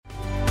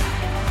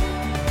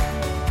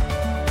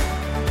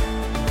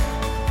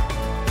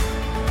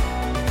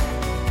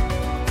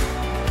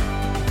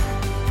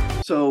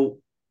So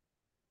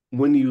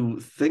when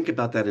you think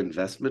about that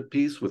investment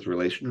piece with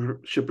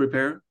relationship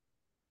repair,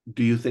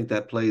 do you think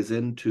that plays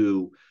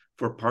into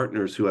for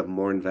partners who have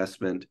more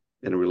investment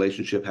in a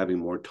relationship having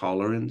more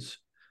tolerance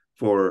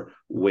for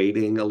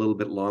waiting a little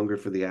bit longer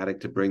for the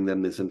addict to bring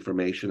them this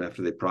information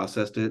after they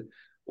processed it?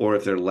 Or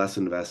if they're less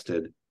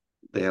invested,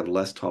 they have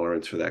less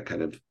tolerance for that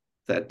kind of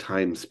that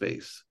time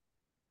space?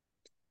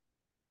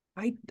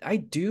 I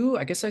do.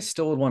 I guess I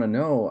still would want to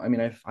know. I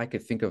mean, I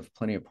could think of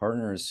plenty of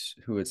partners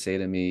who would say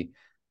to me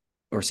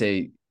or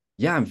say,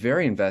 yeah, I'm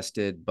very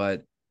invested,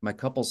 but my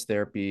couples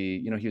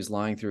therapy, he was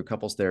lying through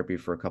couples therapy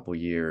for a couple of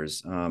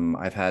years.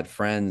 I've had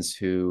friends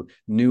who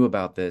knew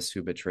about this,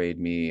 who betrayed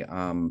me.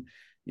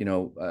 You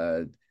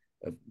know,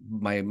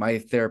 my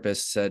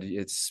therapist said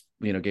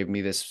gave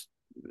me this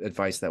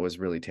advice that was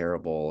really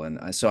terrible.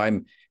 And so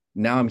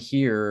I'm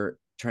here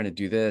trying to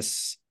do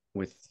this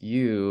with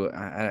you.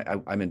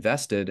 I'm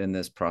invested in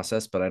this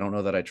process, but I don't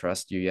know that I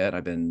trust you yet.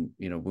 I've been,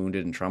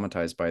 wounded and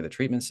traumatized by the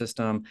treatment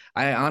system.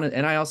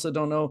 And I also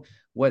don't know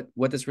what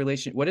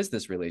is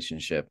this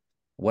relationship?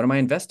 What am I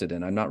invested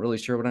in? I'm not really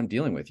sure what I'm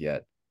dealing with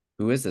yet.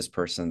 Who is this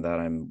person that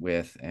I'm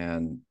with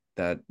and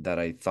that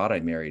I thought I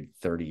married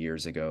 30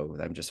 years ago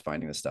that I'm just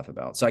finding this stuff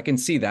about. So I can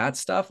see that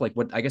stuff. Like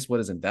what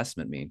does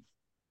investment mean?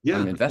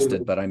 I'm Yeah.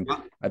 invested, but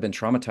I've been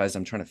traumatized.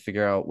 I'm trying to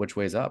figure out which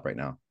way's up right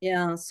now.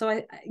 Yeah. So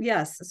I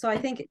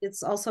think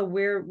it's also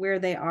where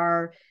they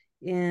are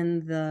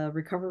in the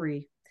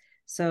recovery.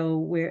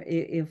 So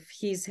if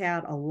he's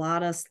had a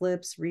lot of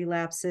slips,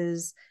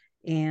 relapses,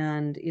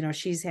 and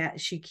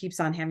she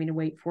keeps on having to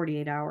wait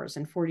 48 hours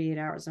and 48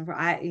 hours and putting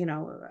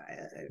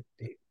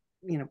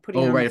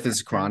Oh, on right. the If this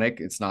is pressure.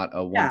 chronic, it's not a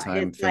Yeah,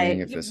 one-time it's thing.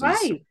 like If this is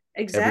right,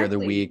 every other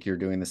exactly. week, you're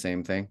doing the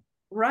same thing.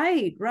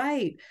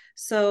 Right.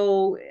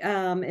 So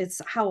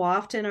it's how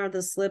often are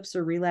the slips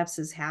or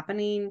relapses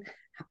happening?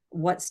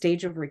 What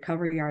stage of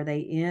recovery are they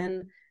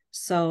in?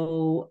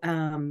 So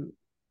I'm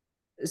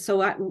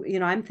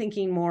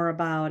thinking more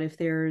about if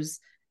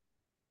there's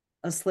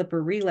a slip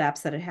or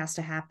relapse, that it has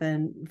to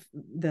happen,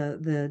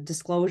 the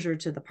disclosure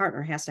to the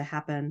partner has to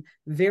happen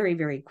very,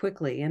 very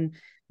quickly. And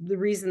the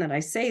reason that I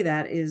say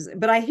that is,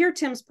 but I hear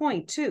Tim's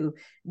point too,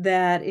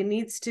 that it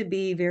needs to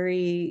be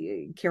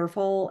very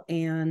careful,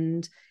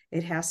 and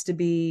it has to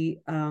be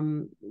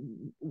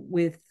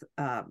with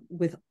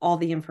all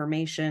the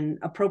information,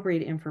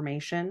 appropriate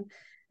information,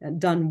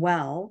 done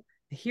well.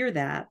 I hear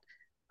that.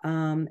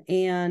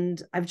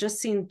 And I've just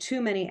seen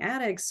too many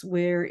addicts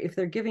where if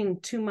they're giving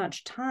too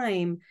much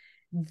time,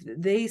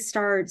 they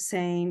start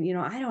saying,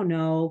 I don't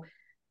know,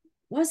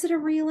 was it a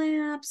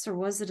relapse or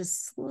was it a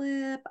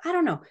slip? I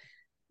don't know.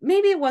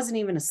 Maybe it wasn't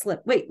even a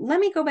slip. Wait, let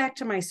me go back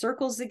to my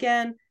circles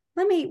again.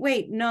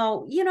 Wait,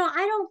 no,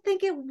 I don't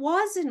think it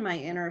was in my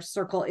inner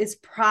circle. It's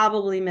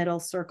probably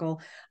middle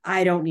circle.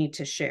 I don't need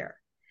to share.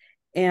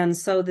 And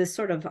so this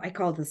sort of, I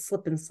call it the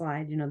slip and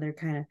slide, they're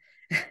kind of,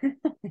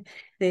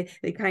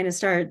 they kind of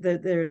start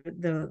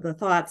the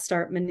thoughts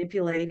start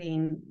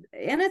manipulating,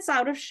 and it's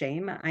out of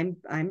shame.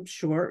 I'm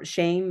sure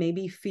shame,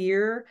 maybe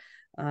fear.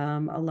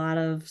 A lot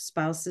of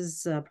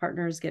spouses,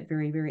 partners get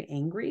very, very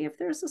angry if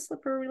there's a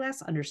slip or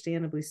relapse,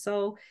 understandably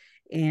so.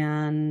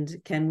 And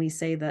can we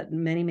say that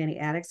many, many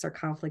addicts are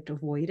conflict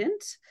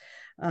avoidant?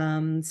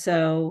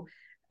 So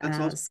That's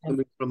also so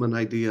coming from an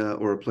idea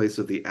or a place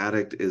of the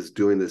addict is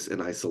doing this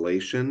in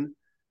isolation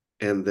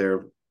and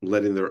they're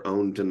letting their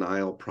own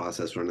denial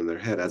process run in their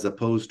head as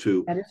opposed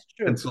to that is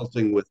true.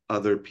 consulting with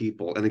other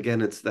people. And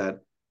again, it's that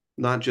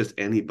not just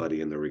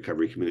anybody in the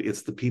recovery community,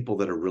 it's the people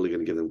that are really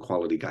going to give them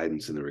quality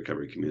guidance in the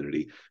recovery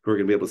community who are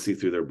going to be able to see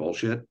through their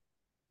bullshit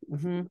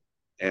Mm-hmm.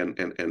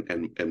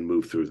 and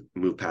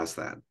move past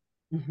that.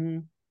 Mm-hmm.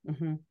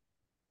 Mm-hmm.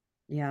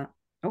 Yeah.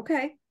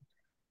 Okay.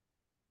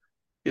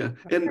 Yeah.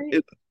 All And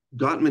right.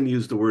 Gottman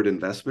used the word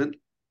investment.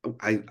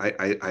 I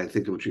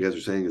think what you guys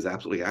are saying is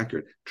absolutely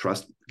accurate.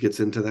 Trust gets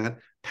into that,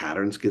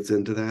 patterns gets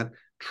into that,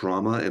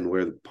 trauma and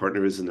where the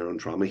partner is in their own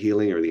trauma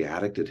healing or the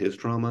addict at his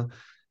trauma,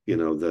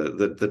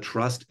 the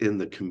trust in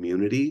the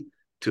community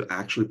to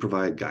actually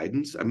provide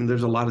guidance. I mean,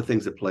 there's a lot of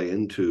things that play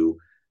into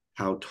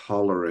how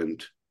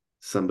tolerant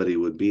somebody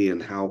would be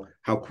and how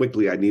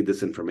quickly I need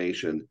this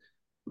information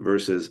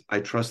versus I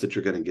trust that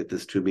you're going to get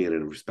this to me in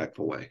a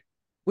respectful way.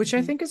 Which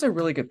I Mhm. think is a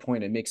really good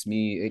point.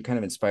 It kind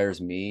of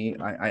inspires me.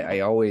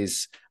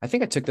 I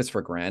think I took this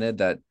for granted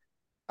that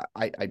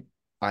I, I,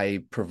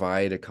 I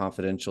provide a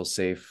confidential,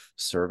 safe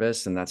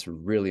service, and that's a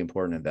really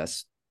important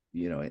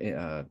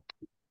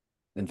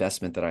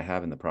investment that I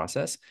have in the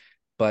process.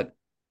 But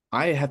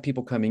I have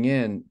people coming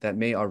in that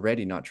may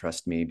already not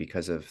trust me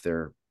because of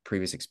their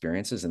previous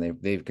experiences, and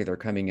they're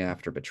coming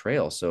after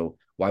betrayal. So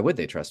why would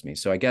they trust me?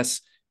 So I guess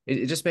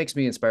it just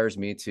inspires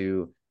me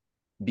to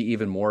be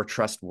even more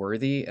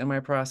trustworthy in my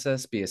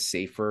process, be a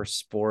safer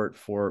sport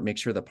make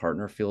sure the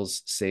partner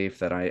feels safe,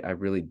 that I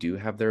really do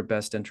have their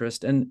best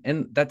interest. And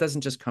that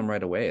doesn't just come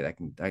right away.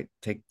 I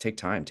take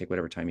time, take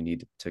whatever time you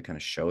need to kind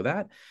of show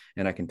that.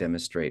 And I can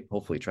demonstrate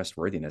hopefully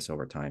trustworthiness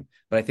over time.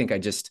 But I think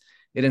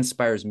it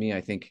inspires me.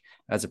 I think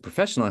as a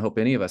professional, I hope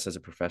any of us as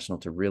a professional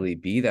to really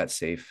be that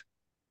safe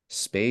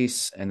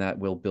space, and that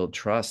will build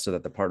trust so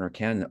that the partner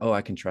can, oh,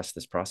 I can trust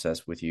this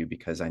process with you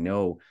because I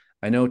know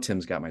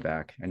Tim's got my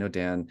back. I know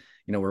Dan,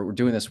 we're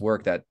doing this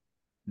work that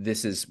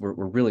we're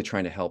really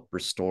trying to help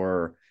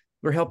restore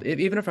or help.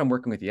 Even if I'm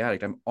working with the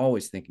addict, I'm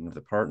always thinking of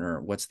the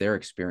partner. What's their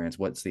experience?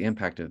 What's the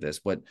impact of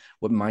this? What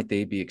might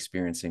they be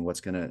experiencing?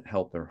 What's going to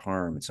help or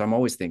harm? And so I'm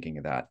always thinking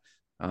of that.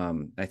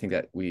 I think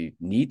that we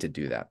need to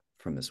do that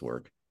from this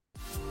work.